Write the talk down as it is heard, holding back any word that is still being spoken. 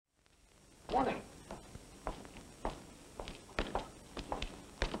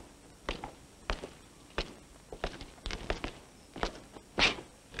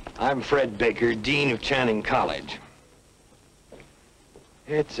I'm Fred Baker, Dean of Channing College.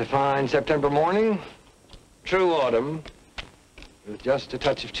 It's a fine September morning, true autumn, with just a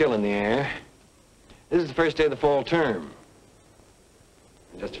touch of chill in the air. This is the first day of the fall term.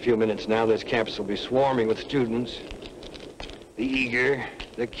 In just a few minutes now, this campus will be swarming with students. The eager,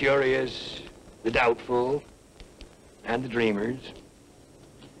 the curious, the doubtful, and the dreamers.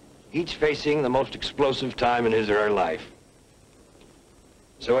 Each facing the most explosive time in his or her life.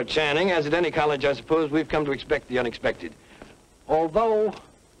 So at Channing, as at any college, I suppose, we've come to expect the unexpected. Although,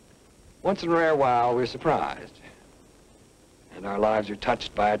 once in a rare while, we're surprised. And our lives are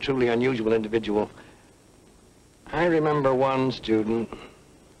touched by a truly unusual individual. I remember one student,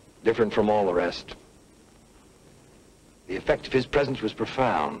 different from all the rest. The effect of his presence was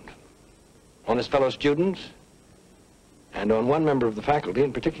profound. On his fellow students, and on one member of the faculty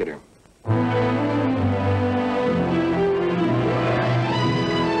in particular.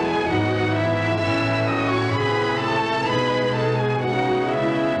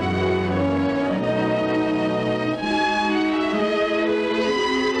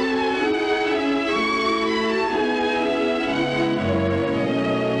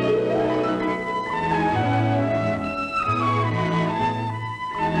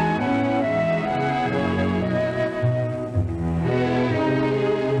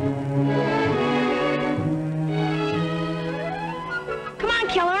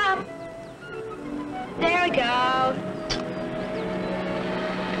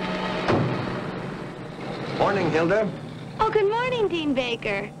 Oh, good morning, Dean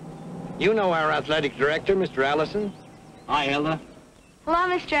Baker. You know our athletic director, Mr. Allison. Hi, Hilda. Hello,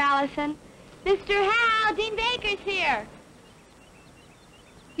 Mr. Allison. Mr. Hal, Dean Baker's here.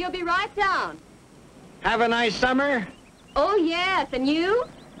 He'll be right down. Have a nice summer? Oh, yes. And you?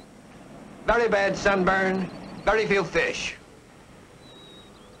 Very bad sunburn, very few fish.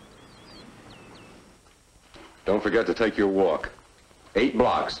 Don't forget to take your walk. 8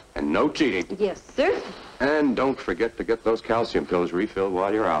 blocks, and no cheating. Yes, sir. And don't forget to get those calcium pills refilled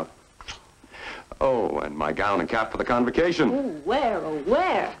while you're out. Oh, and my gown and cap for the convocation. Oh, where, oh,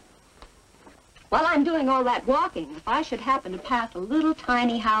 where? While I'm doing all that walking, if I should happen to pass a little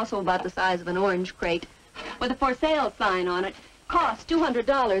tiny house about the size of an orange crate with a for sale sign on it, cost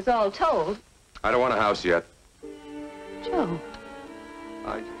 $200 all told. I don't want a house yet. Joe.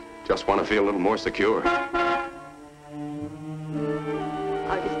 I just want to feel a little more secure.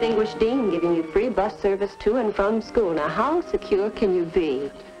 Our distinguished dean giving you free bus service to and from school. Now, how secure can you be?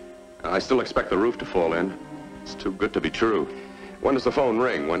 I still expect the roof to fall in. It's too good to be true. When does the phone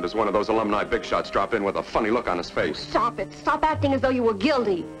ring? When does one of those alumni big shots drop in with a funny look on his face? Stop it. Stop acting as though you were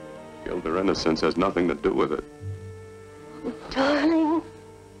guilty. Guilt or innocence has nothing to do with it. Oh, darling.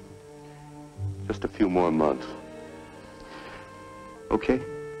 Just a few more months. Okay?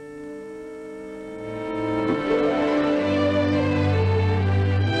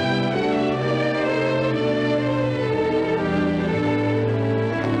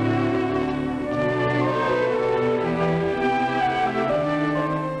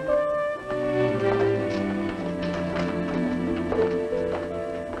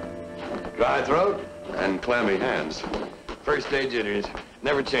 Dry throat? And clammy hands. First day jitters.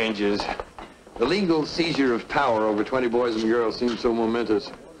 Never changes. The legal seizure of power over 20 boys and girls seems so momentous.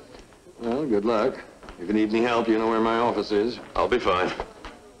 Well, good luck. If you need any help, you know where my office is. I'll be fine.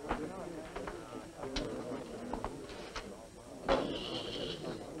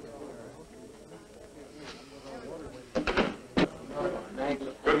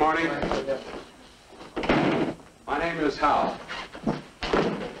 Good morning. My name is Howe.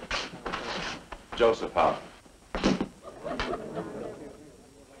 Joseph Howe.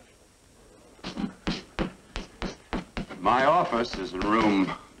 My office is in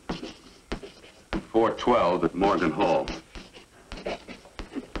room 412 at Morgan Hall.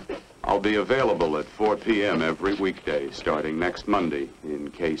 I'll be available at 4 p.m. every weekday, starting next Monday,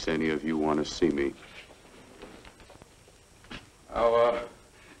 in case any of you want to see me.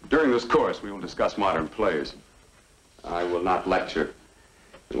 During this course, we will discuss modern plays. I will not lecture.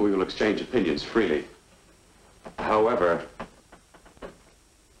 We will exchange opinions freely. However,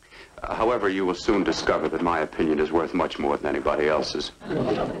 you will soon discover that my opinion is worth much more than anybody else's.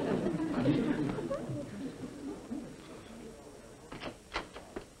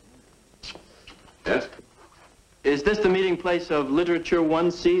 Yes? Is this the meeting place of Literature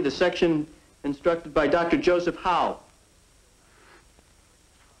 1C, the section instructed by Dr. Joseph Howe?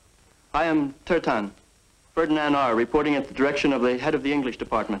 I am Turtan, Ferdinand R., reporting at the direction of the head of the English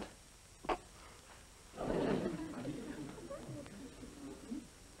department.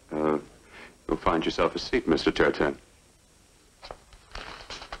 You'll find yourself a seat, Mr. Turtan.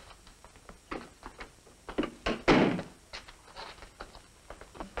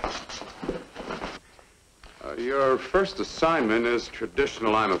 Your first assignment is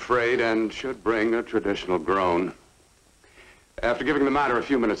traditional, I'm afraid, and should bring a traditional groan. After giving the matter a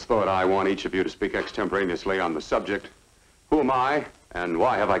few minutes' thought, I want each of you to speak extemporaneously on the subject. Who am I, and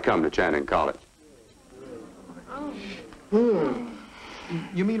why have I come to Channing College? You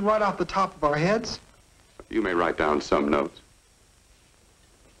mean right off the top of our heads? You may write down some notes.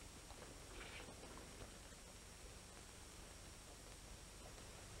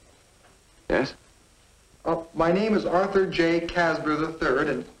 Yes? My name is Arthur J. Casbeer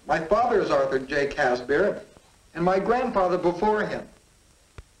III, and my father is Arthur J. Casbeer, and my grandfather before him.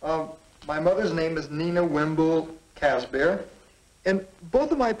 My mother's name is Nina Wimble Casbeer, and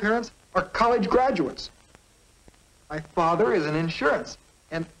both of my parents are college graduates. My father is in insurance,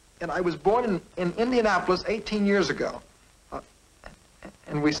 and I was born in Indianapolis 18 years ago,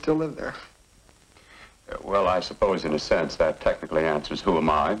 and we still live there. Well, I suppose in a sense that technically answers who am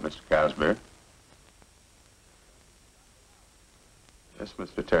I, Mr. Casbeer. Yes,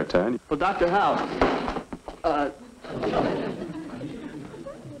 Mr. Tertan. Well, Dr. Howe,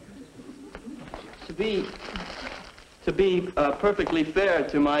 to be perfectly fair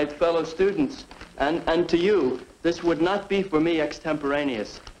to my fellow students and to you, this would not be for me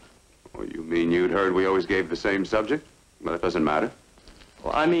extemporaneous. Oh, you mean you'd heard we always gave the same subject? Well, it doesn't matter.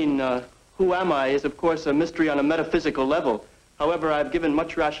 Well, I mean, who am I is, of course, a mystery on a metaphysical level. However, I've given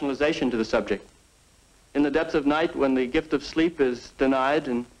much rationalization to the subject. In the depths of night, when the gift of sleep is denied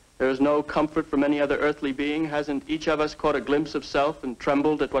and there is no comfort from any other earthly being, hasn't each of us caught a glimpse of self and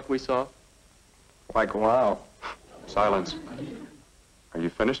trembled at what we saw? Like, wow. Silence. Are you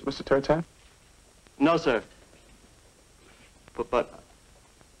finished, Mr. Tertan? No, sir. But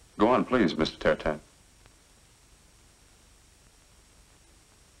Go on, please, Mr. Tertan.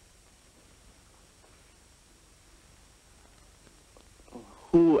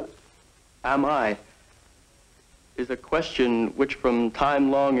 who am I? Is a question which from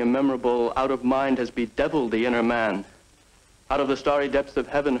time long immemorable out of mind has bedeviled the inner man. Out of the starry depths of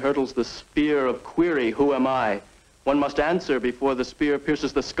heaven hurtles the spear of query, who am I? One must answer before the spear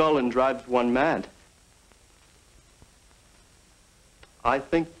pierces the skull and drives one mad. I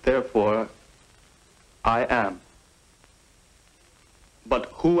think, therefore, I am. But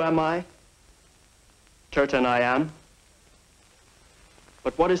who am I? Tertan I am.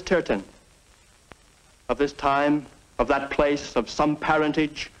 But what is Tertan? Of this time, of that place, of some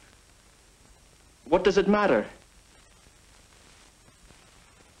parentage? What does it matter?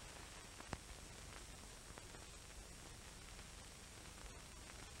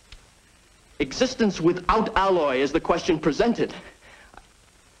 Existence without alloy is the question presented.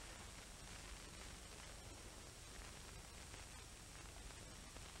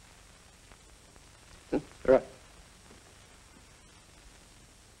 Right.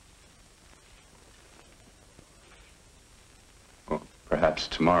 Well, perhaps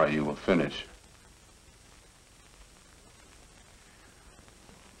tomorrow you will finish.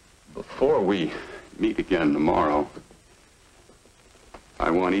 Before we meet again tomorrow, I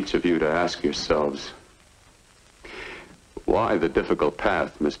want each of you to ask yourselves why the difficult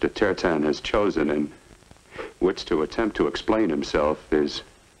path Mr. Tertan has chosen in which to attempt to explain himself is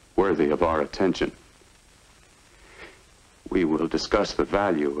worthy of our attention. We will discuss the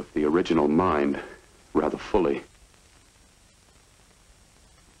value of the original mind rather fully.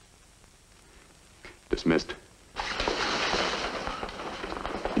 Dismissed.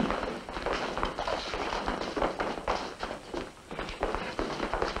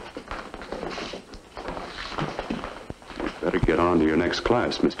 Better get on to your next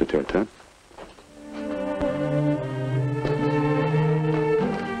class, Mr. Tertan.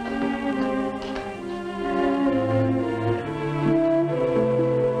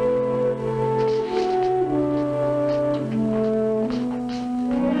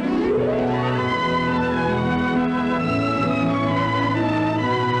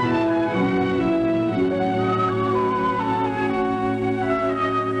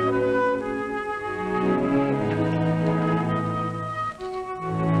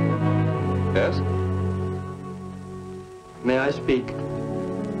 Yes? May I speak?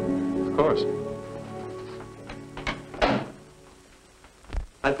 Of course.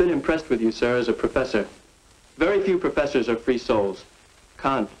 I've been impressed with you, sir, as a professor. Very few professors are free souls.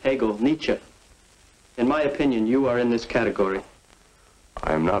 Kant, Hegel, Nietzsche. In my opinion, you are in this category.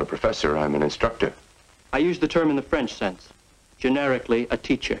 I am not a professor, I'm an instructor. I use the term in the French sense. Generically, a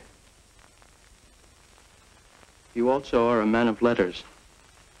teacher. You also are a man of letters.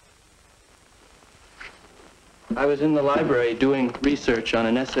 I was in the library doing research on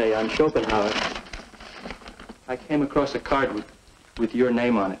an essay on Schopenhauer. I came across a card with your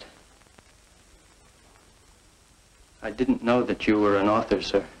name on it. I didn't know that you were an author,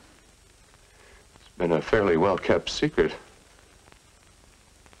 sir. It's been a fairly well-kept secret. When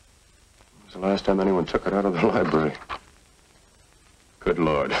was the last time anyone took it out of the library? Good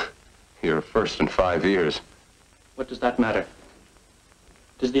Lord. You're first in 5 years. What does that matter?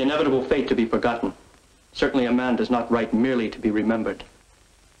 It is the inevitable fate to be forgotten. Certainly a man does not write merely to be remembered.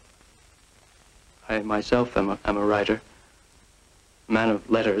 I myself am a writer. A man of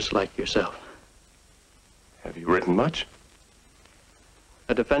letters like yourself. Have you written much?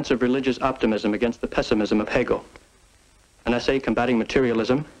 A defense of religious optimism against the pessimism of Hegel. An essay combating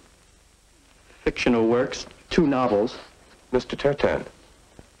materialism. Fictional works, 2 novels. Mr. Tertan,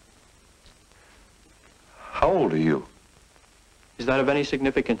 how old are you? Is that of any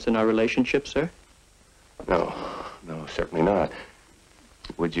significance in our relationship, sir? No, certainly not.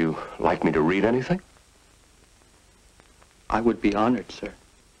 Would you like me to read anything? I would be honored, sir.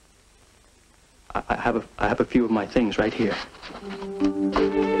 I have a few of my things right here.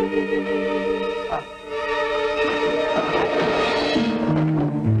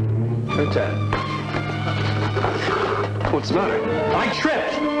 Tertan. What's the matter? I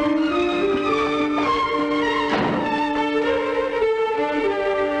tripped!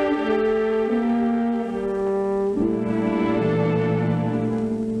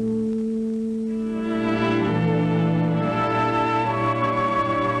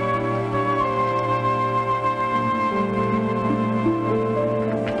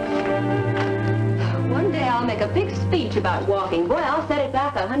 One day I'll make a big speech about walking. Boy, I'll set it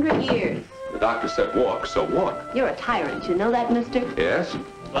back 100 years. The doctor said walk, so walk. You're a tyrant, you know that, mister? Yes?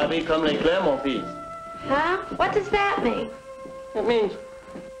 Comme l'éclair, mon fils. Huh? What does that mean? It means,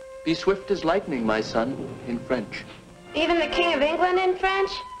 be swift as lightning, my son, in French. Even the King of England in French?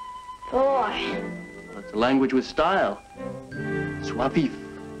 Boy. Well, it's a language with style. Sois vif,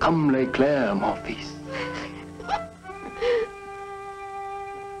 comme l'éclair, mon fils.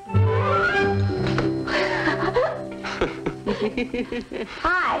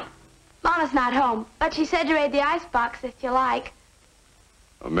 Hi. Mama's not home, but she said to raid the icebox if you like.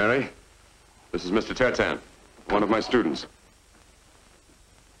 Oh, Mary, this is Mr. Tertan, one of my students.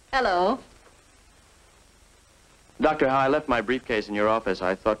 Hello. Dr. Howe, I left my briefcase in your office.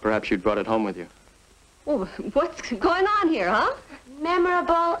 I thought perhaps you'd brought it home with you. Oh, what's going on here, huh?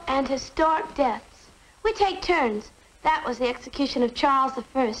 Memorable and historic deaths. We take turns. That was the execution of Charles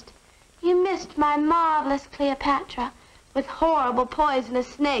I. You missed my marvelous Cleopatra with horrible poisonous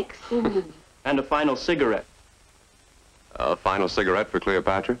snakes. And a final cigarette. A final cigarette for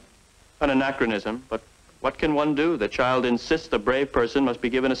Cleopatra? An anachronism, but what can one do? The child insists a brave person must be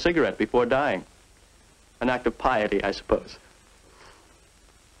given a cigarette before dying. An act of piety, I suppose.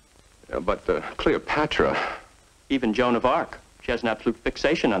 Yeah, but Cleopatra... Even Joan of Arc. She has an absolute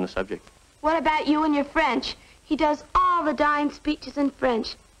fixation on the subject. What about you and your French? He does all the dying speeches in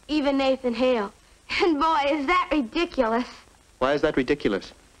French, even Nathan Hale. And boy, is that ridiculous. Why is that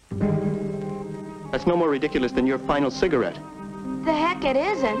ridiculous? That's no more ridiculous than your final cigarette. The heck it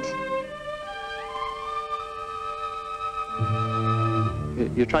isn't.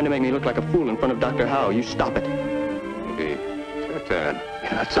 You're trying to make me look like a fool in front of Dr. Howe. You stop it. Hey, Tertan.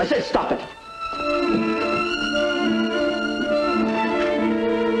 Yeah, I said stop it.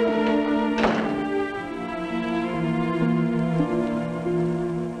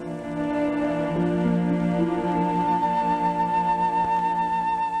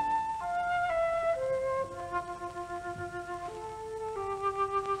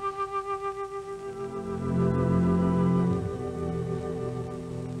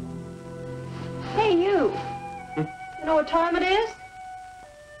 What time it is?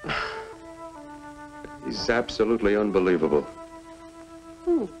 He's absolutely unbelievable.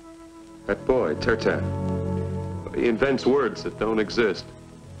 Who? That boy, Tertan. He invents words that don't exist.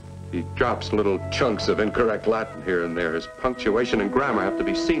 He drops little chunks of incorrect Latin here and there. His punctuation and grammar have to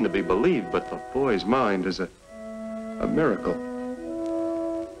be seen to be believed, but the boy's mind is a miracle.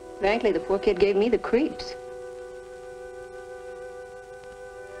 Frankly, the poor kid gave me the creeps.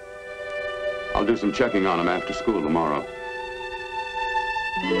 I'll do some checking on him after school tomorrow.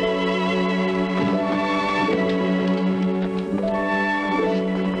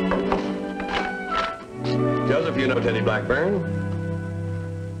 Joseph, you know Teddy Blackburn?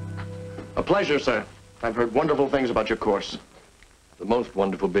 A pleasure, sir. I've heard wonderful things about your course. The most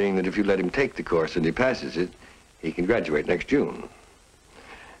wonderful being that if you let him take the course and he passes it, he can graduate next June.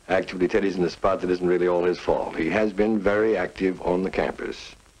 Actually, Teddy's in a spot that isn't really all his fault. He has been very active on the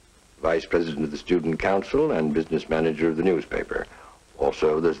campus. Vice president of the student council and business manager of the newspaper.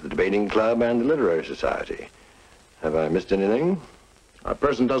 Also, there's the debating club and the literary society. Have I missed anything? A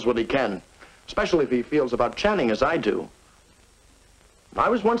person does what he can. especially if he feels about Channing as I do. I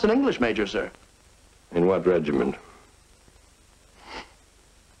was once an English major, sir. In what regiment?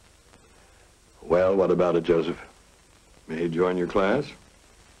 Well, what about it, Joseph? May he join your class?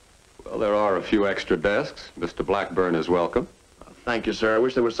 Well, there are a few extra desks. Mr. Blackburn is welcome. Thank you, sir. I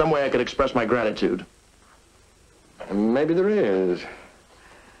wish there was some way I could express my gratitude. Maybe there is.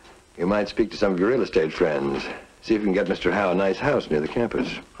 You might speak to some of your real estate friends. See if you can get Mr. Howe a nice house near the campus.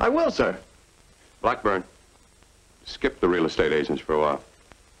 I will, sir. Blackburn, skip the real estate agents for a while.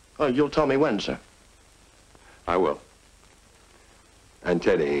 Oh, you'll tell me when, sir. I will. And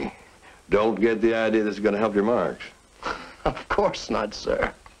Teddy, don't get the idea this is going to help your marks. Of course not,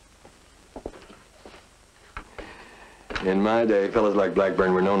 sir. In my day, fellas like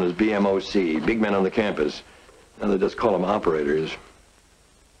Blackburn were known as BMOC, big men on the campus. Now they just call them operators.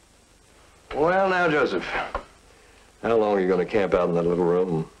 Well, now, Joseph, how long are you going to camp out in that little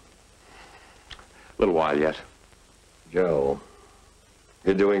room? A little while yet. Joe,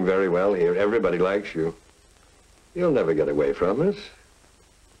 you're doing very well here. Everybody likes you. You'll never get away from us.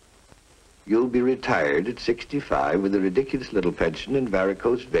 You'll be retired at 65 with a ridiculous little pension and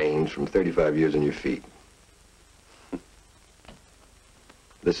varicose veins from 35 years on your feet.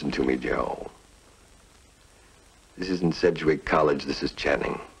 Listen to me, Joe. This isn't Sedgwick College, this is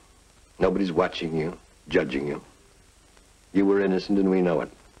Channing. Nobody's watching you, judging you. You were innocent and we know it.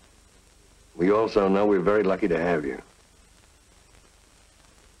 We also know we're very lucky to have you.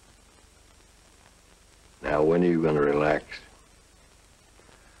 Now, when are you going to relax?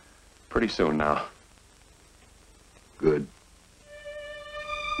 Pretty soon now. Good.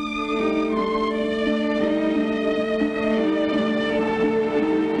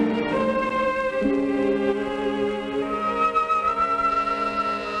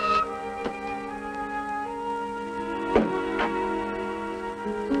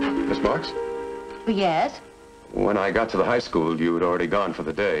 Miss Marks? Yes? When I got to the high school, you had already gone for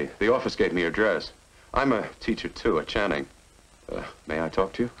the day. The office gave me your address. I'm a teacher, too, at Channing. May I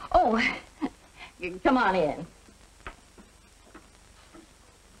talk to you? Oh, come on in.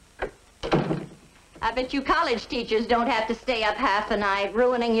 I bet you college teachers don't have to stay up half the night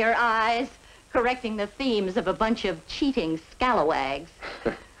ruining your eyes, correcting the themes of a bunch of cheating scalawags.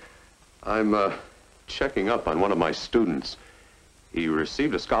 I'm, checking up on one of my students. He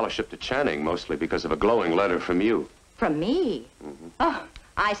received a scholarship to Channing, mostly because of a glowing letter from you. From me? Mm-hmm. Oh,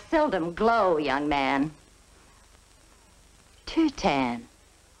 I seldom glow, young man. Turtan.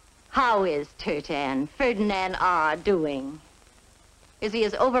 How is Turtan, Ferdinand R., doing? Is he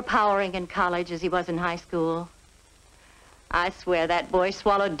as overpowering in college as he was in high school? I swear that boy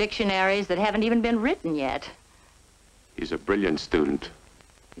swallowed dictionaries that haven't even been written yet. He's a brilliant student.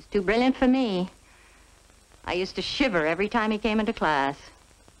 He's too brilliant for me. I used to shiver every time he came into class.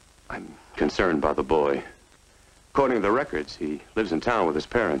 I'm concerned about the boy. According to the records, he lives in town with his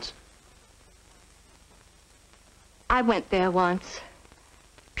parents. I went there once,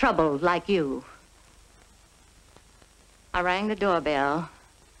 troubled like you. I rang the doorbell.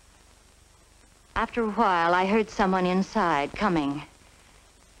 After a while, I heard someone inside coming.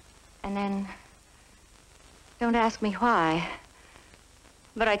 And then, don't ask me why,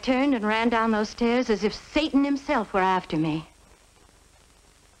 but I turned and ran down those stairs as if Satan himself were after me.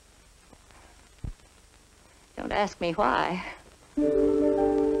 Don't ask me why.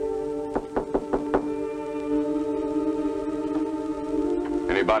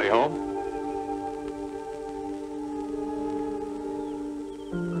 Anybody home?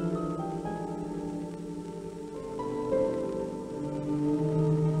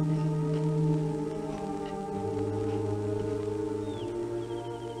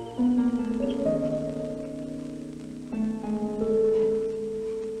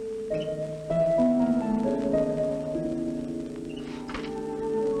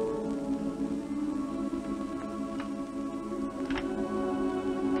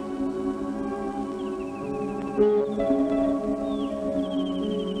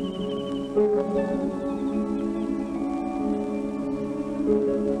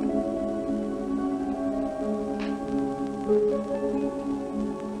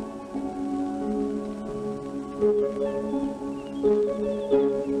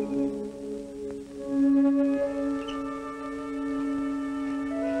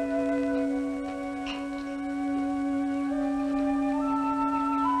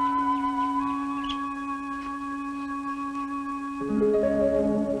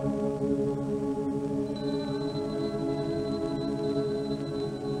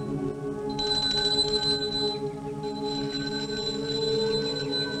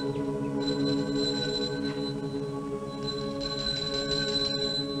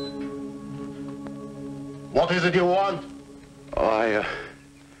 What is it you want? Oh,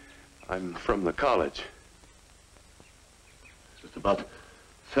 I'm from the college. Is it about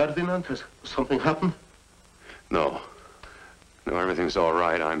Ferdinand? Has something happened? No. No, everything's all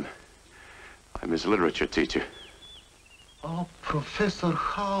right. I'm his literature teacher. Oh, Professor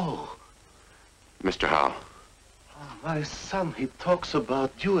Howe. Mr. Howe. Oh, my son, he talks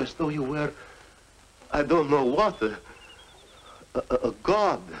about you as though you were, I don't know what, a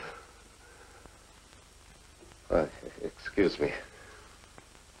god. Excuse me.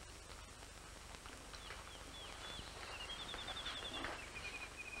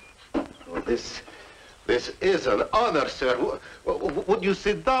 Oh, this is an honor, sir. Would you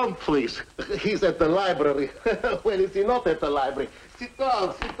sit down, please? He's at the library. Well, is he not at the library? Sit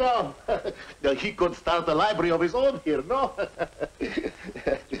down, sit down. Now, he could start a library of his own here, no?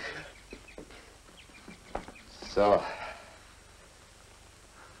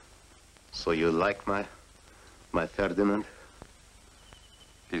 So you like my Ferdinand?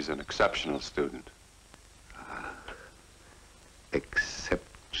 He's an exceptional student.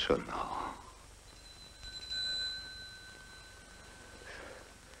 Exceptional.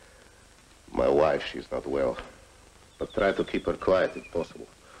 My wife, she's not well. But try to keep her quiet if possible.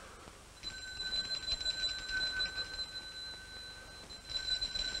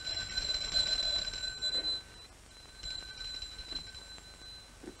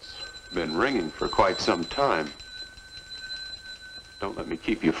 It's been ringing for quite some time. Don't let me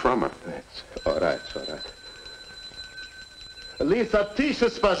keep you from her. It's all right, it's all right. Lisa, тише,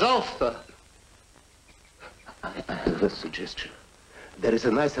 пожалуйста. I have a suggestion. There is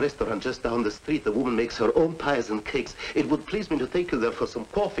a nice restaurant just down the street. The woman makes her own pies and cakes. It would please me to take you there for some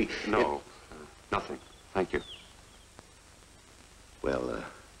coffee. No, nothing. Thank you. Well,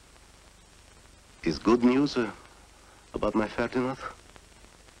 is good news about my Ferdinand?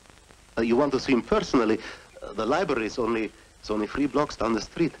 You want to see him personally? The library is only 3 blocks down the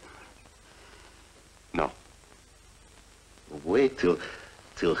street. No. Wait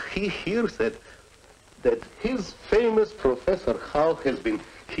till he hears that his famous Professor Howe has been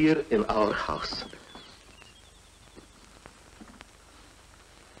here in our house.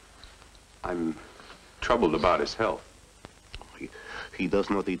 I'm troubled about his health. He does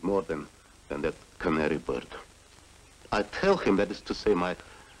not eat more than that canary bird. I tell him, that is to say, my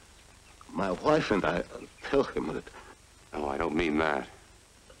wife and I tell him that... No, I don't mean that.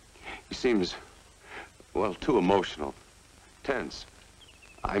 He seems, well, too emotional, tense.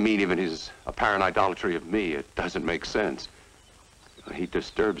 I mean, even his apparent idolatry of me, it doesn't make sense. He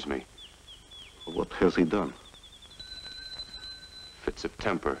disturbs me. What has he done? Fits of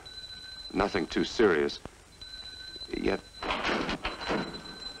temper. Nothing too serious. Yet...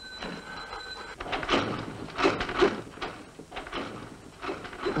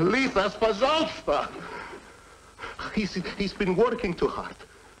 Lisa, пожалуйста! He's been working too hard.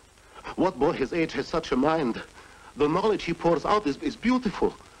 What boy his age has such a mind? The knowledge he pours out is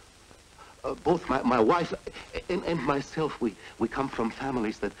beautiful. Both my wife and myself, we come from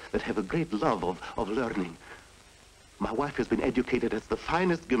families that have a great love of learning. My wife has been educated at the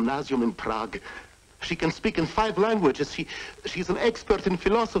finest gymnasium in Prague. She can speak in 5 languages. She's an expert in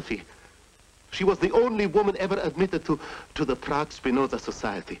philosophy. She was the only woman ever admitted to the Prague Spinoza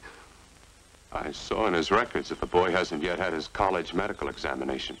Society. I saw in his records that the boy hasn't yet had his college medical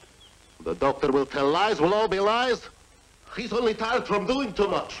examination. The doctor will tell lies, will all be lies. He's only tired from doing too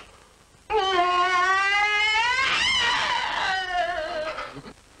much.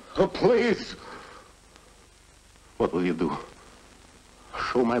 Oh, please. What will you do?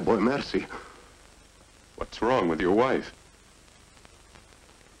 Show my boy mercy. What's wrong with your wife?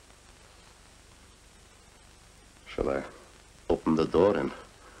 Shall I open the door and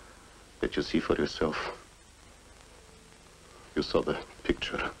let you see for yourself? You saw the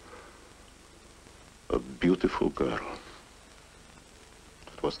picture. A beautiful girl.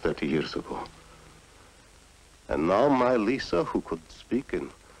 It was 30 years ago. And now my Lisa, who could speak in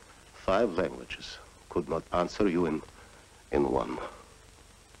 5 languages, could not answer you in 1.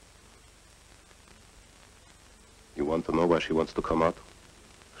 You want to know why she wants to come out?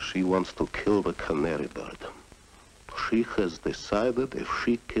 She wants to kill the canary bird. She has decided if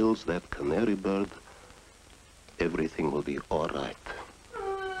she kills that canary bird, everything will be all right.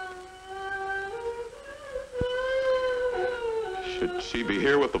 Should she be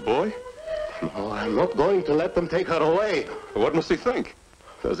here with the boy? No, I'm not going to let them take her away. What must he think?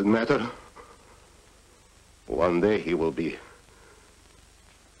 Does it matter? One day he will be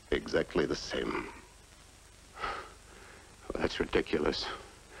exactly the same. Well, that's ridiculous.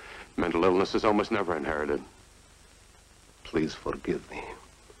 Mental illness is almost never inherited. Please forgive me.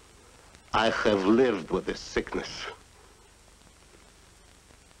 I have lived with this sickness.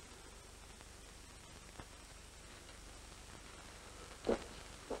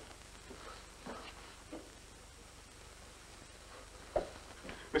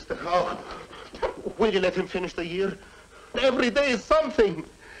 Mr. Howe, will you let him finish the year? Every day is something.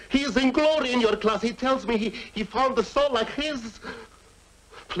 He is in glory in your class. He tells me he found a soul like his.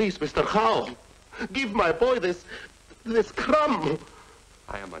 Please, Mr. Howe, give my boy this crumb.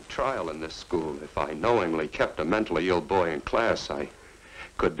 I am on trial in this school. If I knowingly kept a mentally ill boy in class, I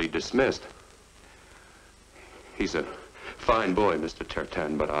could be dismissed. He's a fine boy, Mr.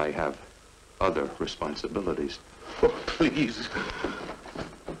 Tertan, but I have other responsibilities. Oh, please.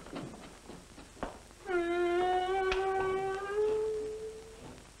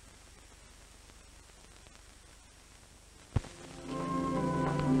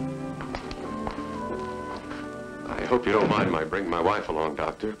 I hope you don't mind my bringing my wife along,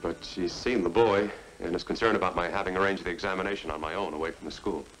 Doctor, but she's seen the boy and is concerned about my having arranged the examination on my own away from the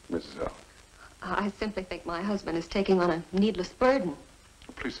school. Mrs. Howe, I simply think my husband is taking on a needless burden.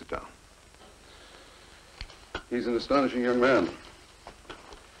 please sit down. He's an astonishing young man.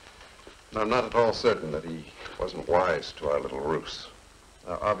 And I'm not at all certain that he wasn't wise to our little ruse.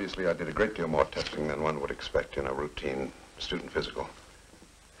 Now, obviously, I did a great deal more testing than one would expect in a routine student physical.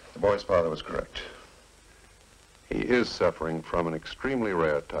 The boy's father was correct. He is suffering from an extremely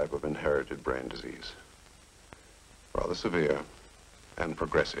rare type of inherited brain disease. Rather severe and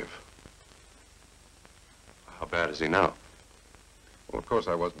progressive. How bad is he now? Well, of course,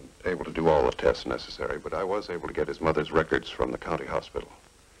 I wasn't able to do all the tests necessary, but I was able to get his mother's records from the county hospital.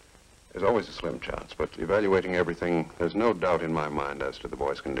 There's always a slim chance, but evaluating everything, there's no doubt in my mind as to the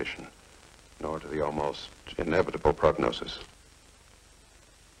boy's condition, nor to the almost inevitable prognosis.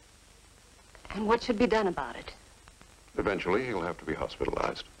 And what should be done about it? Eventually, he'll have to be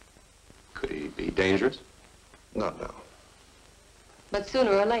hospitalized. Could he be dangerous? Not now. But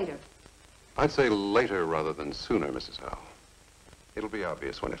sooner or later. I'd say later rather than sooner, Mrs. Howe. It'll be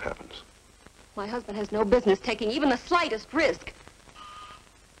obvious when it happens. My husband has no business taking even the slightest risk.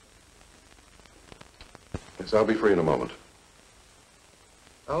 Yes, I'll be free in a moment.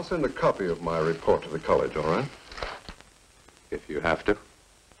 I'll send a copy of my report to the college, all right? If you have to.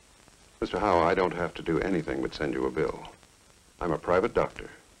 Mr. Howe, I don't have to do anything but send you a bill. I'm a private doctor,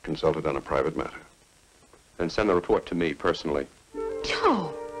 consulted on a private matter. Then send the report to me personally.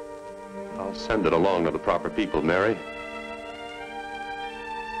 Joe! I'll send it along to the proper people, Mary.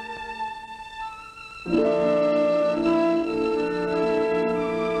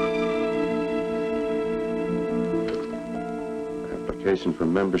 Application for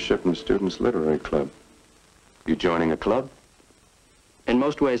membership in the Students' Literary Club. You joining a club? In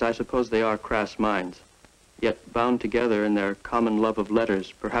most ways, I suppose they are crass minds. Yet, bound together in their common love of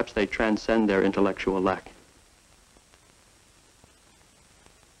letters, perhaps they transcend their intellectual lack.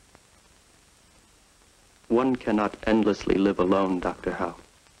 One cannot endlessly live alone, Dr. Howe.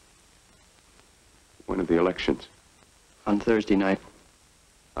 When are the elections? On Thursday night.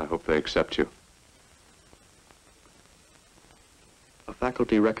 I hope they accept you. A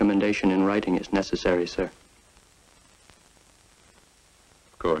faculty recommendation in writing is necessary, sir.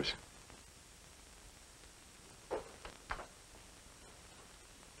 Of course.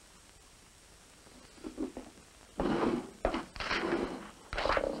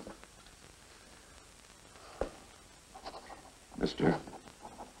 Mr.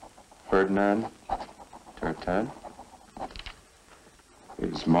 Ferdinand Tertan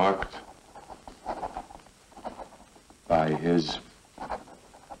is marked by his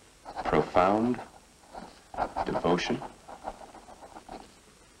profound devotion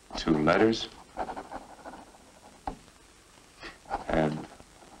to letters and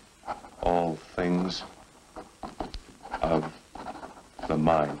all things of the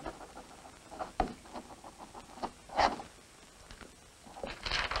mind.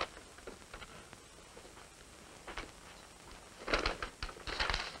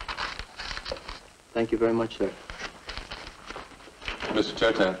 Thank you very much, sir. Mr.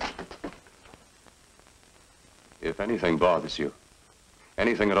 Tertan, if anything bothers you,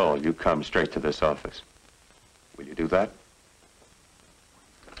 anything at all, you come straight to this office. Will you do that?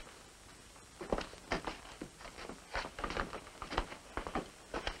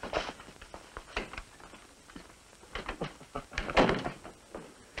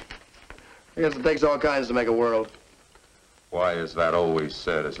 I guess it takes all kinds to make a world. Why is that always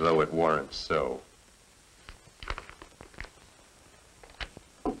said as though it weren't so?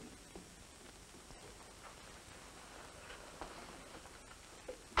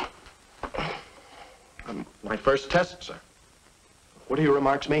 My first test, sir. What do your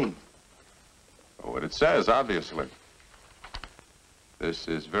remarks mean? know what it says, obviously. This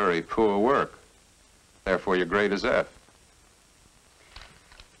is very poor work. Therefore, your grade is F.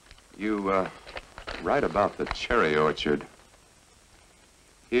 You write about the cherry orchard.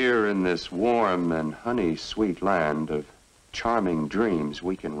 Here in this warm and honey-sweet land of charming dreams,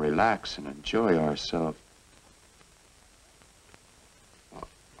 we can relax and enjoy ourselves. Well,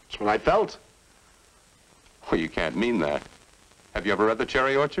 that's what I felt. Well, you can't mean that. Have you ever read the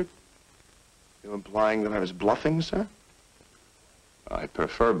cherry orchard? You implying that I was bluffing, sir? I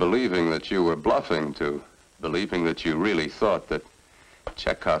prefer believing that you were bluffing to believing that you really thought that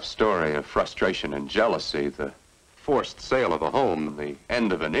Chekhov's story of frustration and jealousy, the forced sale of a home, the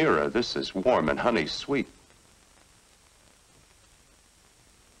end of an era, this is warm and honey sweet.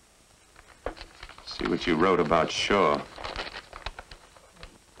 See what you wrote about Shaw.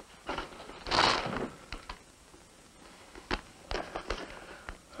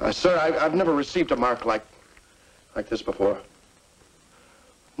 Sir, I've never received a mark like this before.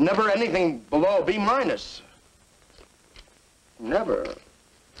 Never anything below B minus. Never.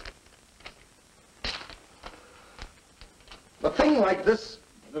 A thing like this,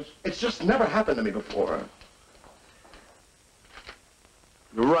 it's just never happened to me before.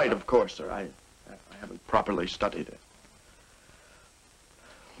 You're right, of course, sir. I haven't properly studied it.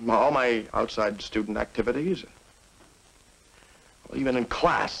 All my outside student activities, well, even in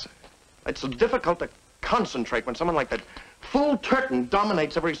class, it's so difficult to concentrate when someone like that fool Turton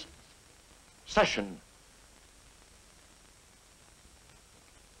dominates every session.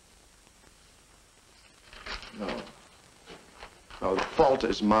 No, the fault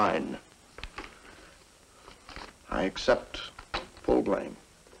is mine. I accept full blame.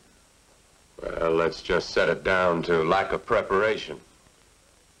 Well, let's just set it down to lack of preparation.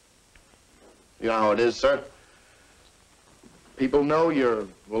 You know how it is, sir. People know you're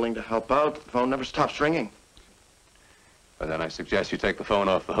willing to help out. The phone never stops ringing. Well, then I suggest you take the phone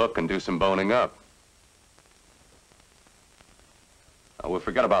off the hook and do some boning up. Now, we'll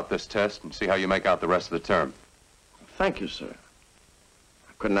forget about this test and see how you make out the rest of the term. Thank you, sir.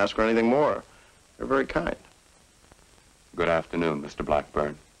 I couldn't ask for anything more. You're very kind. Good afternoon, Mr.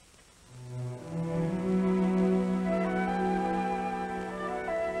 Blackburn.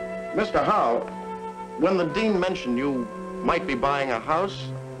 Mr. Howe, when the dean mentioned you might be buying a house,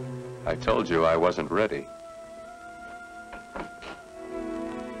 I told you I wasn't ready.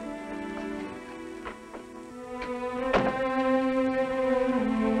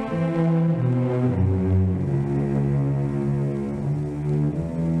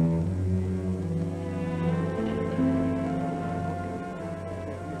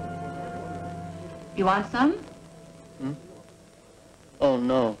 You want some? Oh,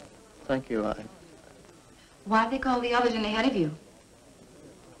 no. Thank you. Why do they call the others in ahead of you?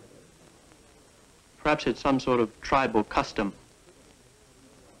 Perhaps it's some sort of tribal custom.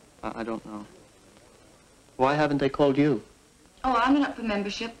 I don't know. Why haven't they called you? Oh, I'm not up for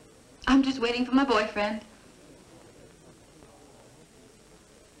membership. I'm just waiting for my boyfriend.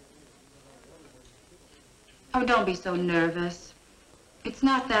 Oh, don't be so nervous. It's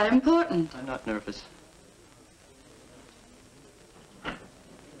not that important. I'm not nervous.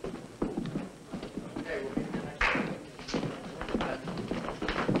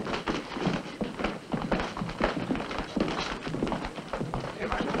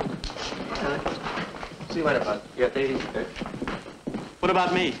 see you later, bud. Yeah, What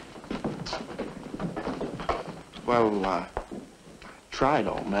about me? Well, tried,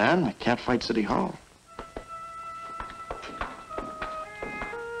 old man. I can't fight City Hall.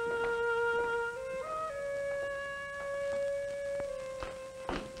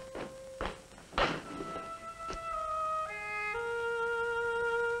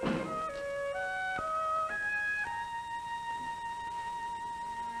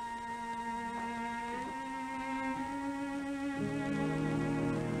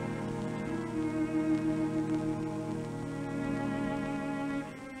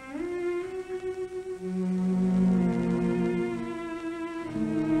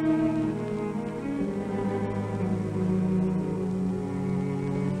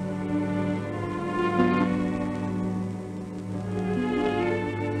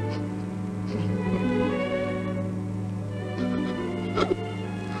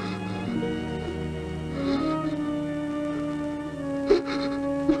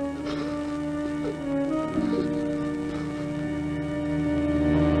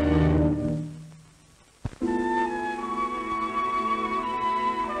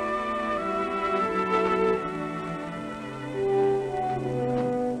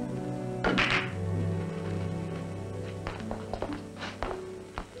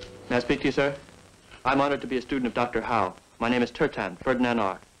 May I speak to you, sir? I'm honored to be a student of Dr. Howe. My name is Turtan, Ferdinand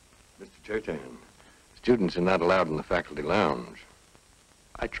R. Mr. Turtan, students are not allowed in the faculty lounge.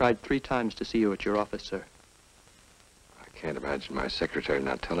 I tried 3 times to see you at your office, sir. I can't imagine my secretary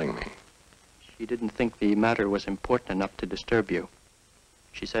not telling me. She didn't think the matter was important enough to disturb you.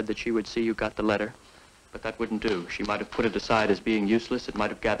 She said that she would see you got the letter, but that wouldn't do. She might have put it aside as being useless. It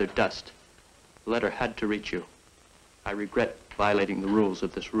might have gathered dust. The letter had to reach you. I regret violating the rules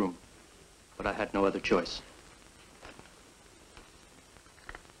of this room, but I had no other choice.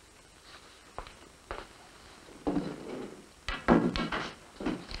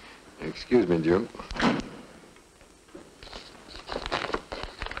 Excuse me, Joe.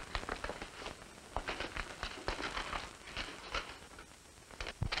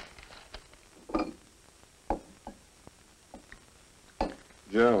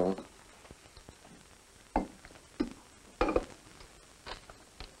 Joe.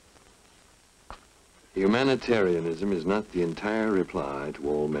 Humanitarianism is not the entire reply to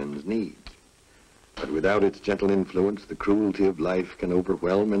all men's needs. But without its gentle influence, the cruelty of life can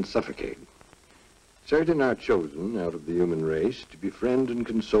overwhelm and suffocate. Certain are chosen out of the human race to be friend and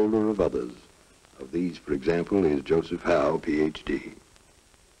consoler of others. Of these, for example, is Joseph Howe, Ph.D.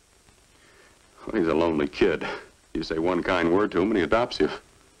 Well, he's a lonely kid. You say one kind word to him and he adopts you.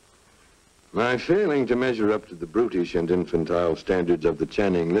 My failing to measure up to the brutish and infantile standards of the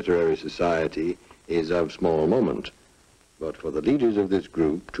Channing Literary Society is of small moment. But for the leaders of this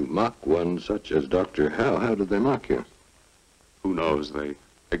group to mock one such as Dr. Howe, how did they mock you? Who knows? They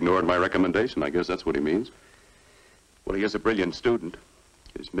ignored my recommendation. I guess that's what he means. Well, he is a brilliant student.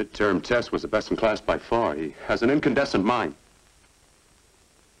 His midterm test was the best in class by far. He has an incandescent mind.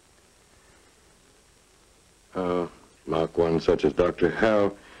 Mock one such as Dr.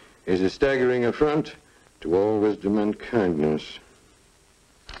 Howe is a staggering affront to all wisdom and kindness.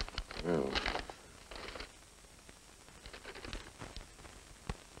 Well,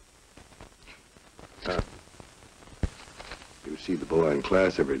 you see the boy in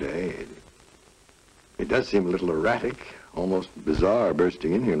class every day. It does seem a little erratic, almost bizarre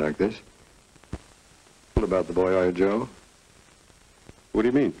bursting in here like this. What about the boy, are you, Joe? What do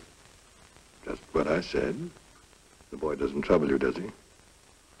you mean? Just what I said. The boy doesn't trouble you, does he?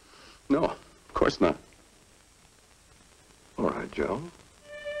 No, of course not. All right, Joe.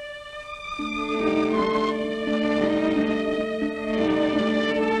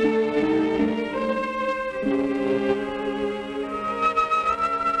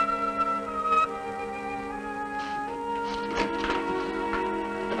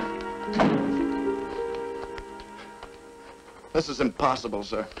 This is impossible,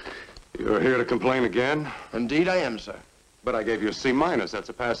 sir. You're here to complain again? Indeed I am, sir. But I gave you a C-. That's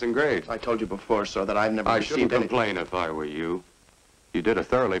a passing grade. I told you before, sir, that I've never I received shouldn't any... complain if I were you. You did a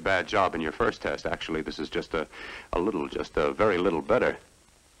thoroughly bad job in your first test. Actually, this is just a very little better.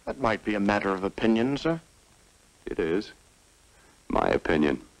 That might be a matter of opinion, sir. It is. My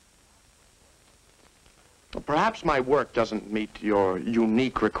opinion. Well, perhaps my work doesn't meet your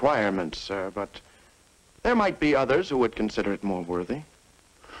unique requirements, sir, but there might be others who would consider it more worthy.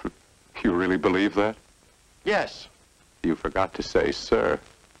 You really believe that? Yes. You forgot to say, sir.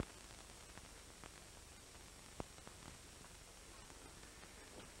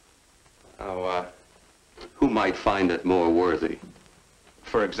 Now, who might find it more worthy?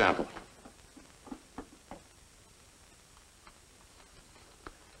 For example.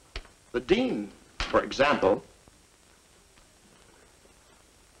 The dean, for example.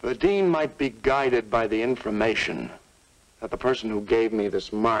 The dean might be guided by the information that the person who gave me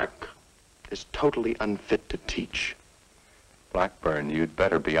this mark is totally unfit to teach. Blackburn, you'd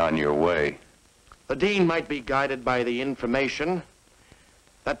better be on your way. The dean might be guided by the information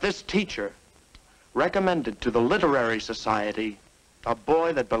that this teacher recommended to the Literary Society a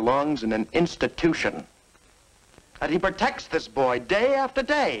boy that belongs in an institution. That he protects this boy day after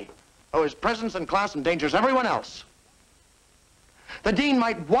day, though his presence in class endangers everyone else. The dean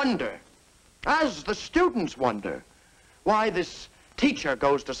might wonder, as the students wonder, why this teacher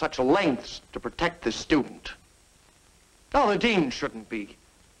goes to such lengths to protect this student. No, the dean shouldn't be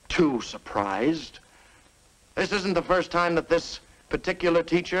too surprised. This isn't the first time that this particular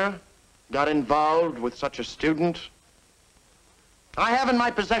teacher got involved with such a student. I have in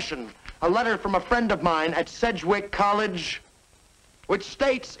my possession a letter from a friend of mine at Sedgwick College, which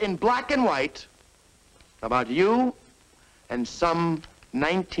states in black and white about you and some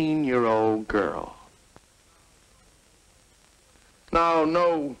 19-year-old girl. Now,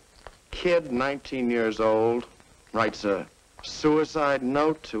 no kid 19 years old writes a suicide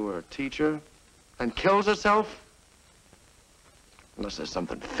note to her teacher and kills herself unless there's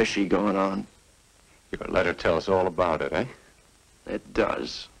something fishy going on. Your letter tells all about it, eh? It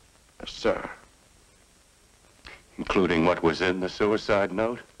does. Yes, sir. Including what was in the suicide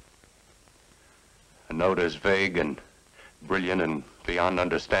note? A note as vague and brilliant and beyond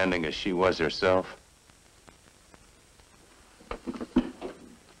understanding as she was herself?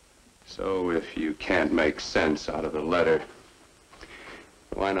 So if you can't make sense out of the letter,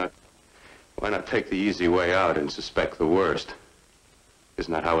 why not take the easy way out and suspect the worst?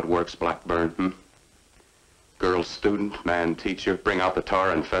 Isn't that how it works, Blackburn, hmm? Girl student, man teacher, bring out the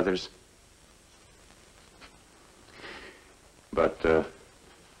tar and feathers. But,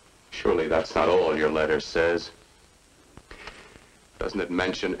 surely that's not all your letter says. Doesn't it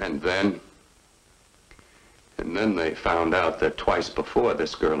mention, and then? And then they found out that twice before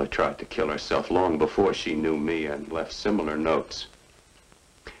this girl had tried to kill herself, long before she knew me, and left similar notes.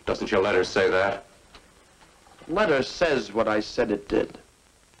 Doesn't your letter say that? The letter says what I said it did.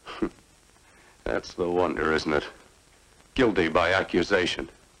 That's the wonder, isn't it? Guilty by accusation.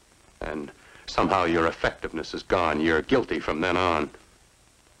 And somehow your effectiveness is gone. You're guilty from then on.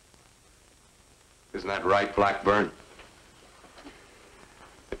 Isn't that right, Blackburn?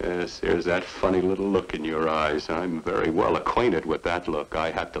 Yes, there's that funny little look in your eyes. I'm very well acquainted with that look. I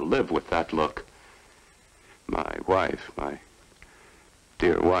had to live with that look. My wife, my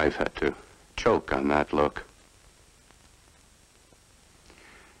dear wife, had to choke on that look.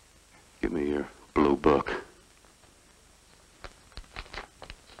 Give me your blue book.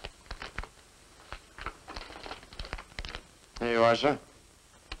 Here you are, sir.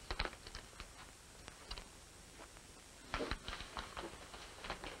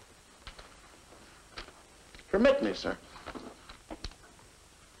 Permit me, sir.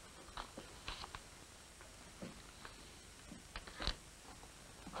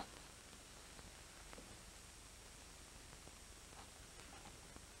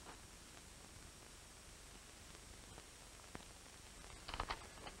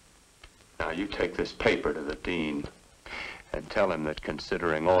 Now, you take this paper to the dean and tell him that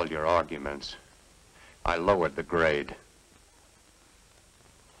considering all your arguments, I lowered the grade.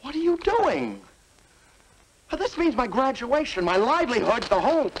 What are you doing? This means my graduation, my livelihood, the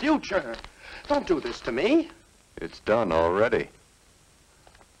whole future. Don't do this to me. It's done already.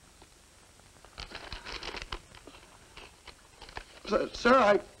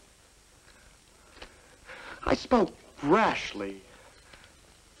 Sir, I spoke rashly,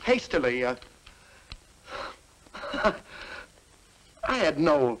 hastily. I had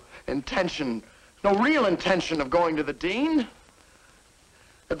no intention, no real intention of going to the dean.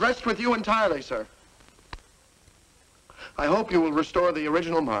 It rests with you entirely, sir. I hope you will restore the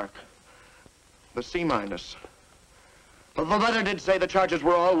original mark, the C-. The letter did say the charges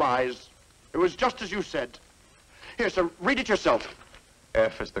were all lies. It was just as you said. Here, sir, read it yourself.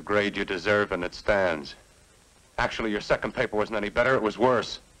 F is the grade you deserve, and it stands. Actually, your second paper wasn't any better, it was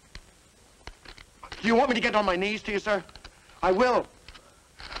worse. Do you want me to get on my knees to you, sir? I will.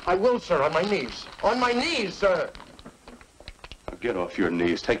 I will, sir, on my knees. On my knees, sir. Now get off your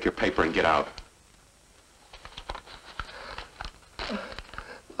knees, take your paper, and get out.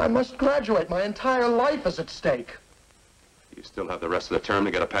 I must graduate. My entire life is at stake. You still have the rest of the term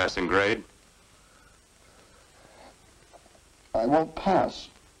to get a passing grade? I won't pass.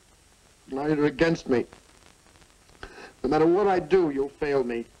 Now you're against me. No matter what I do, you'll fail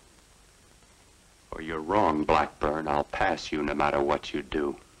me. Oh, you're wrong, Blackburn. I'll pass you no matter what you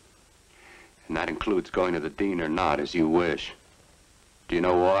do. And that includes going to the dean or not, as you wish. Do you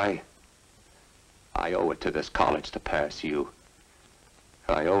know why? I owe it to this college to pass you.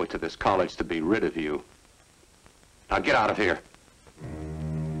 I owe it to this college to be rid of you. Now get out of here.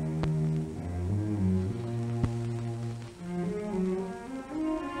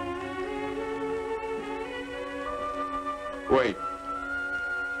 Wait.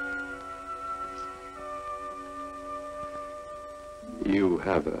 You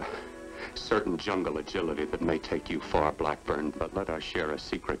have a certain jungle agility that may take you far, Blackburn, but let us share a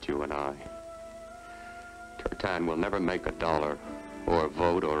secret, you and I. Turtan will never make $1, or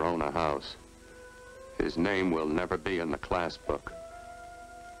vote, or own a house. His name will never be in the class book.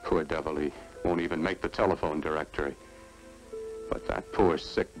 Poor devil, he won't even make the telephone directory. But that poor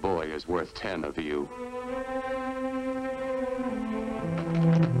sick boy is worth 10 of you.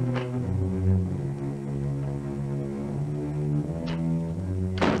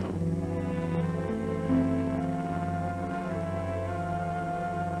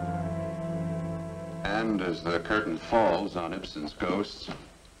 And as the curtain falls on Ibsen's Ghosts,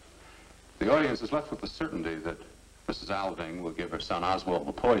 the audience is left with the certainty that Mrs. Alving will give her son Oswald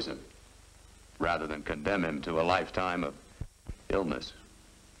the poison, rather than condemn him to a lifetime of illness.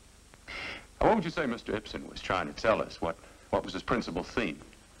 Now, what would you say Mr. Ibsen was trying to tell us? What was his principal theme?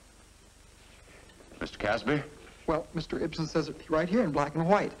 Mr. Casby? Well, Mr. Ibsen says it right here in black and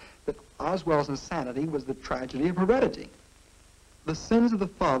white, that Oswald's insanity was the tragedy of heredity. The sins of the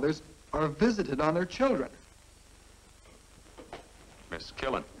fathers are visited on their children. Miss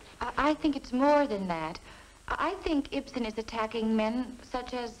Killen? I think it's more than that. I think Ibsen is attacking men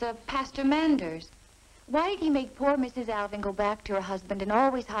such as Pastor Manders. Why did he make poor Mrs. Alvin go back to her husband and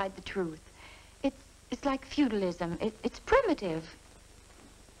always hide the truth? It's like feudalism. It's primitive.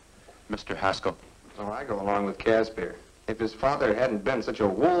 Mr. Haskell? Oh, I go along with Casper. If his father hadn't been such a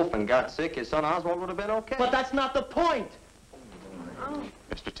wolf and got sick, his son Oswald would have been okay. But that's not the point.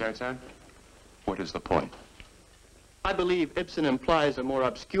 Mr. Tertan? What is the point? I believe Ibsen implies a more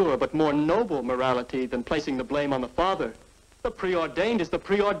obscure but more noble morality than placing the blame on the father. The preordained is the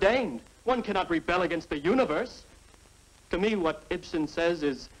preordained. One cannot rebel against the universe. To me, what Ibsen says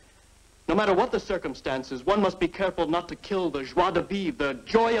is, no matter what the circumstances, one must be careful not to kill the joie de vivre, the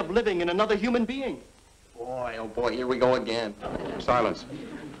joy of living in another human being. Boy, oh boy, here we go again. Silence.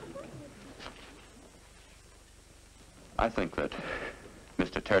 I think that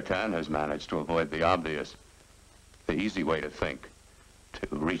Mr. Tertan has managed to avoid the obvious, the easy way to think, to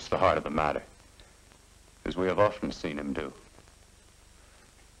reach the heart of the matter, as we have often seen him do.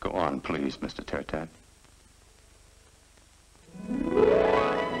 Go on, please, Mr. Tertan.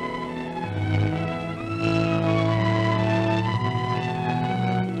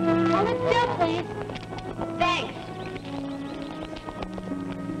 Hold it still, please. Thanks.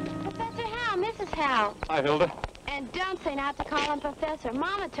 Professor Howe, Mrs. Howe. Hi, Hilda. And don't say not to call him Professor.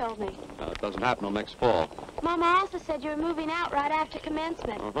 Mama told me. It doesn't happen till next fall. Mama also said you were moving out right after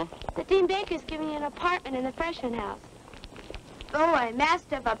commencement. That Dean Baker's giving you an apartment in the freshman house. Boy,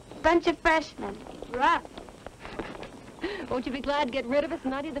 master of a bunch of freshmen. Rough. Won't you be glad to get rid of us,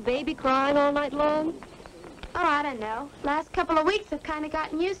 Nutty, the baby crying all night long? Oh, I don't know. Last couple of weeks I've kind of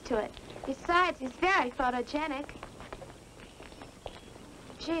gotten used to it. Besides, he's very photogenic.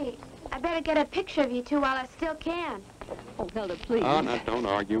 Gee, I better get a picture of you two while I still can. Oh, Hilda, please. Oh, now, don't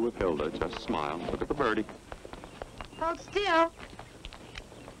argue with Hilda. Just smile. Look at the birdie. Hold still.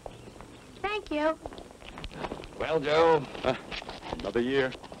 Thank you. Well, Joe, Another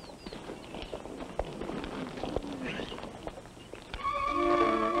year.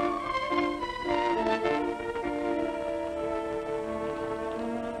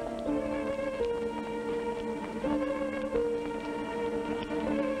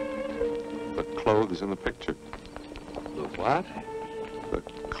 The clothes in the picture. the what? The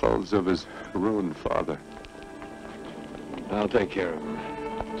clothes of his ruined father. I'll take care of him.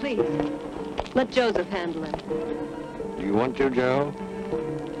 Please, let Joseph handle it. Do you want to, Joe?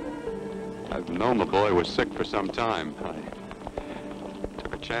 I've known the boy was sick for some time. I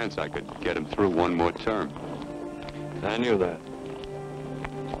took a chance I could get him through one more term. I knew that.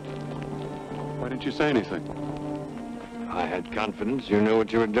 Why didn't you say anything? I had confidence you knew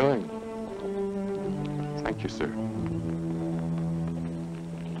what you were doing. Thank you, sir.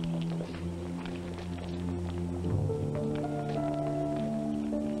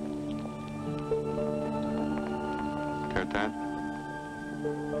 Tertan?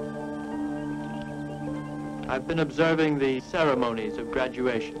 I've been observing the ceremonies of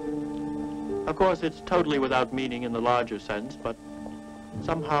graduation. Of course, it's totally without meaning in the larger sense, but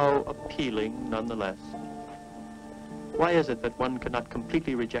somehow appealing nonetheless. Why is it that one cannot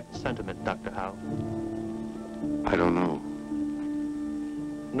completely reject sentiment, Dr. Howe? I don't know.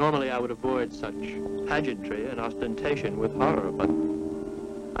 Normally, I would avoid such pageantry and ostentation with horror, but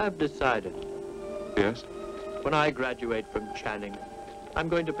I've decided. Yes? When I graduate from Channing, I'm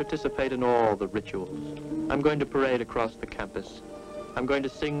going to participate in all the rituals. I'm going to parade across the campus. I'm going to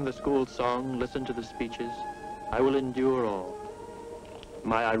sing the school song, listen to the speeches. I will endure all.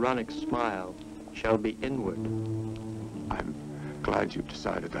 My ironic smile shall be inward. I'm glad you've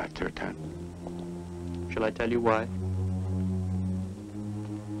decided that, Tertan. Shall I tell you why?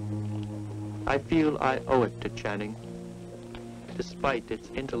 I feel I owe it to Channing, despite its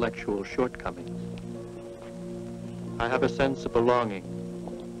intellectual shortcomings. I have a sense of belonging.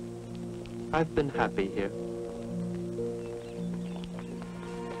 I've been happy here.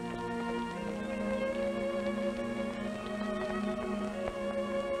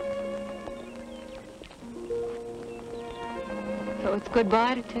 So it's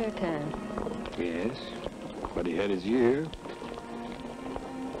goodbye to Tertan. Yes, but he had his year.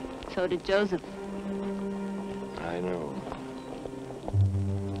 So did Joseph. I know.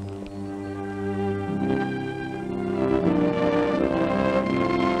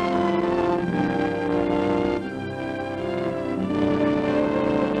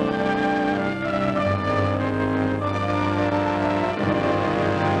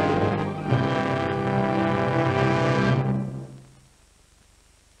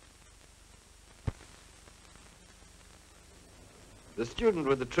 student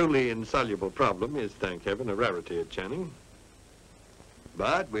with a truly insoluble problem is, thank heaven, a rarity at Channing.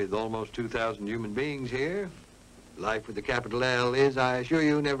 But with almost 2,000 human beings here, life with a capital L is, I assure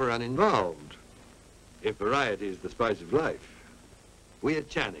you, never uninvolved. If variety is the spice of life, we at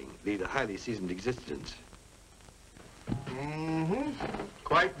Channing lead a highly seasoned existence. Mm-hmm.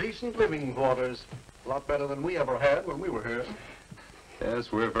 Quite decent living quarters. A lot better than we ever had when we were here.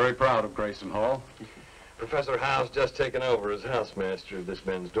 Yes, we're very proud of Grayson Hall. Professor Howe's just taken over as housemaster of this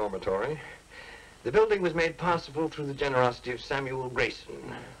men's dormitory. The building was made possible through the generosity of Samuel Grayson,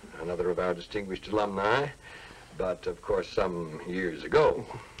 another of our distinguished alumni, but of course some years ago.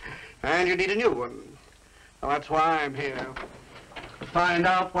 And you need a new one. Well, that's why I'm here. To find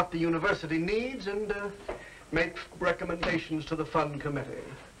out what the university needs and make recommendations to the fund committee.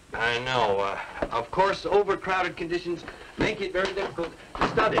 I know. Of course, overcrowded conditions make it very difficult to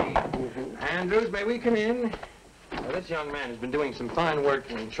study. Andrews, may we come in? This young man has been doing some fine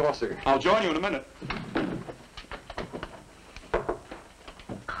work in Chaucer. I'll join you in a minute.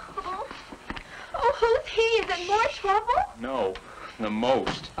 Oh, who's he? Is it more trouble? No, the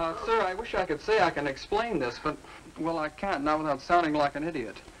most. Sir, I wish I could say I can explain this, but, well, I can't, not without sounding like an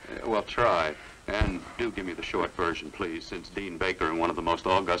idiot. Well, try. And do give me the short version, please, since Dean Baker and one of the most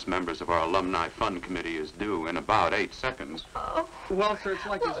august members of our Alumni Fund Committee is due in about 8 seconds. Oh. Well, sir, it's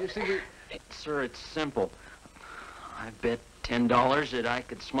like this. You see, Sir, it's simple. I bet $10 that I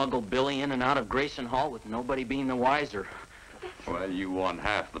could smuggle Billy in and out of Grayson Hall with nobody being the wiser. Well, you won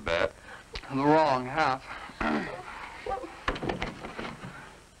half the bet. the wrong half.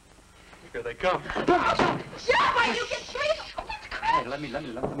 Here they come. Jump, you get straight. Hey, let me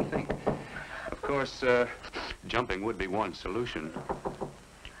think. Of course, jumping would be one solution.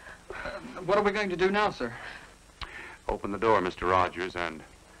 What are we going to do now, sir? Open the door, Mr. Rogers, and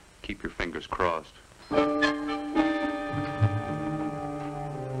keep your fingers crossed.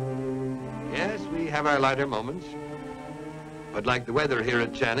 Yes, we have our lighter moments. But like the weather here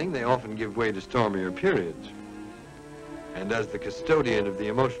at Channing, they often give way to stormier periods. And as the custodian of the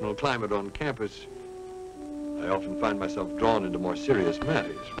emotional climate on campus, I often find myself drawn into more serious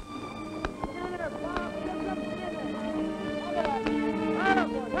matters.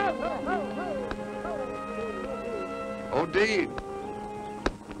 Oh, Dean.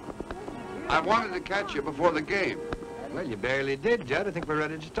 I wanted to catch you before the game. Well, you barely did, Judd. I think we're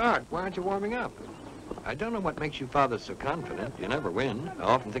ready to start. Why aren't you warming up? I don't know what makes you father so confident. You never win. I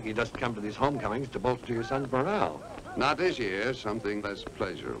often think you just come to these homecomings to bolster your son's morale. Not this year, something less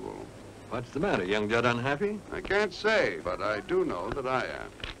pleasurable. What's the matter, young Judd unhappy? I can't say, but I do know that I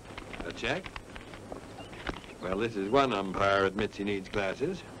am. A check? Well, this is one umpire admits he needs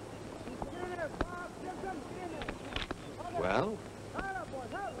glasses. Well,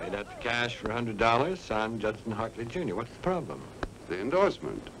 paid out the cash for $100, signed Judson Hartley, Jr. What's the problem? The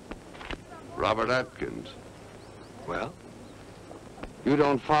endorsement. Robert Atkins. Well? You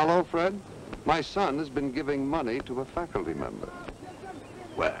don't follow, Fred? My son has been giving money to a faculty member.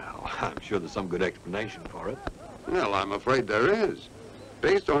 Well, I'm sure there's some good explanation for it. Well, I'm afraid there is.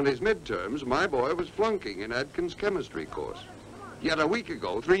 Based on his midterms, my boy was flunking in Atkins' chemistry course. Yet a week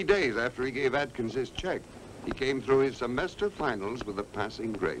ago, 3 days after he gave Atkins his check, he came through his semester finals with a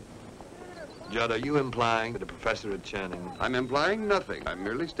passing grade. Judd, are you implying that a professor at Channing... I'm implying nothing. I'm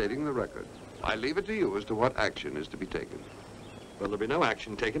merely stating the record. I leave it to you as to what action is to be taken. Well, there'll be no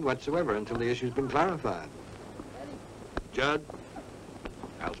action taken whatsoever until the issue's been clarified. Judd,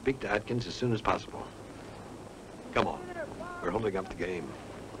 I'll speak to Atkins as soon as possible. Come on. We're holding up the game.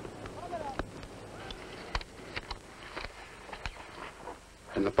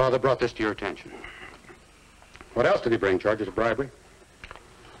 And the father brought this to your attention. What else did he bring? Charges of bribery?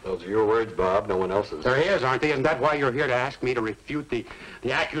 Those are your words, Bob. No one else's. They're his, aren't they? Isn't that why you're here, to ask me to refute the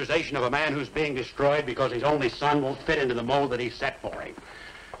accusation of a man who's being destroyed because his only son won't fit into the mold that he set for him?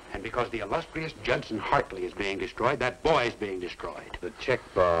 And because the illustrious Judson Hartley is being destroyed, that boy's being destroyed. The check,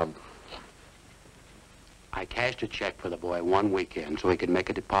 Bob. I cashed a check for the boy one weekend so he could make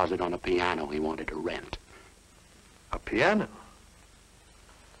a deposit on a piano he wanted to rent. A piano?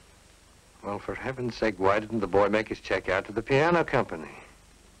 Well, for heaven's sake, why didn't the boy make his check out to the piano company?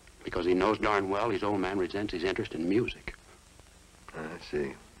 Because he knows darn well his old man resents his interest in music. I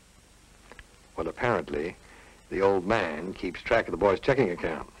see. Well, apparently, the old man keeps track of the boy's checking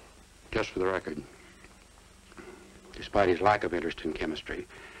account. Just for the record, despite his lack of interest in chemistry,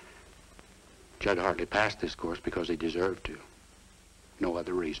 Judd Hartley passed this course because he deserved to. No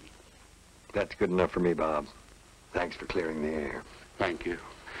other reason. That's good enough for me, Bob. Thanks for clearing the air. Thank you.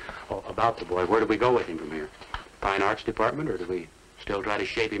 Oh, about the boy, where do we go with him from here? Fine Arts Department, or do we still try to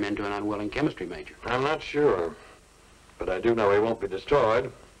shape him into an unwilling chemistry major? I'm not sure. But I do know he won't be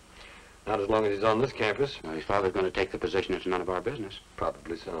destroyed. Not as long as he's on this campus. Well, his father's going to take the position it's none of our business.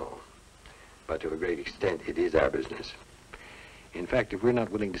 Probably so. But to a great extent, it is our business. In fact, if we're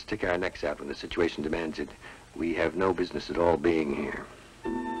not willing to stick our necks out when the situation demands it, we have no business at all being here.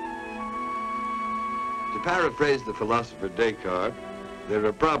 To paraphrase the philosopher Descartes, there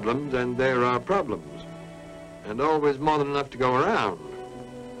are problems and there are problems. And always more than enough to go around.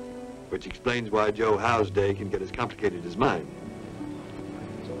 Which explains why Joe Howe's day can get as complicated as mine.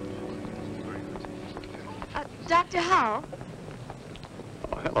 Dr. Howe?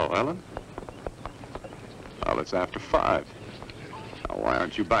 Oh, hello, Ellen. Well, it's after 5. Now, why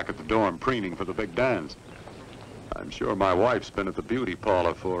aren't you back at the dorm preening for the big dance? I'm sure my wife's been at the beauty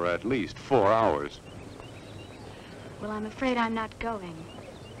parlor for at least 4 hours. Well, I'm afraid I'm not going.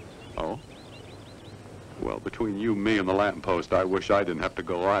 Oh? Well, between you, me, and the lamppost, I wish I didn't have to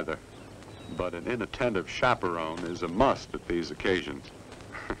go either. But an inattentive chaperone is a must at these occasions.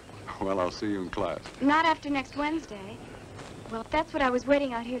 Well, I'll see you in class. Not after next Wednesday. Well, that's what I was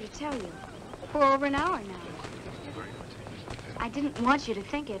waiting out here to tell you. For over an hour now. I didn't want you to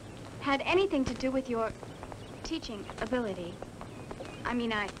think it had anything to do with your teaching ability. I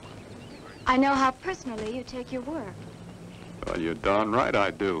mean, I know how personally you take your work. Well, you're darn right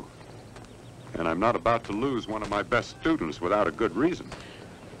I do. And I'm not about to lose one of my best students without a good reason.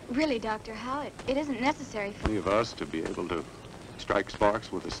 Really, Dr. Howe, it isn't necessary for Any of us to be able to strike sparks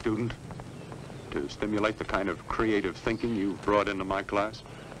with a student, to stimulate the kind of creative thinking you've brought into my class?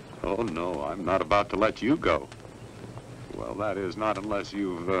 Oh, no, I'm not about to let you go. Well, that is, not unless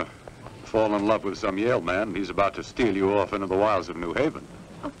you've fallen in love with some Yale man and he's about to steal you off into the wilds of New Haven.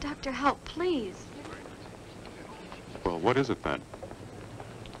 Oh, Dr. Howe, please. Well, what is it then?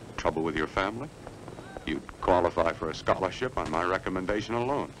 Trouble with your family? You'd qualify for a scholarship on my recommendation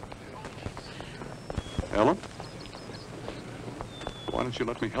alone. Ellen? Why don't you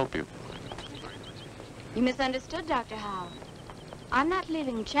let me help you? You misunderstood, Dr. Howe. I'm not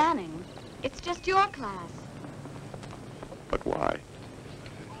leaving Channing. It's just your class. But why?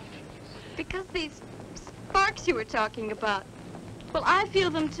 Because these sparks you were talking about, well, I feel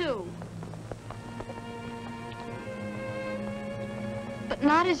them too. But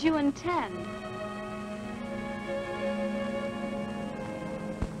not as you intend.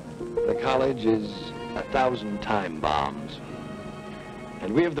 The college is 1,000 time bombs.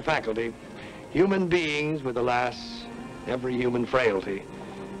 And we of the faculty, human beings with, alas, every human frailty,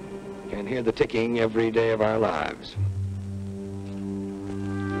 can hear the ticking every day of our lives.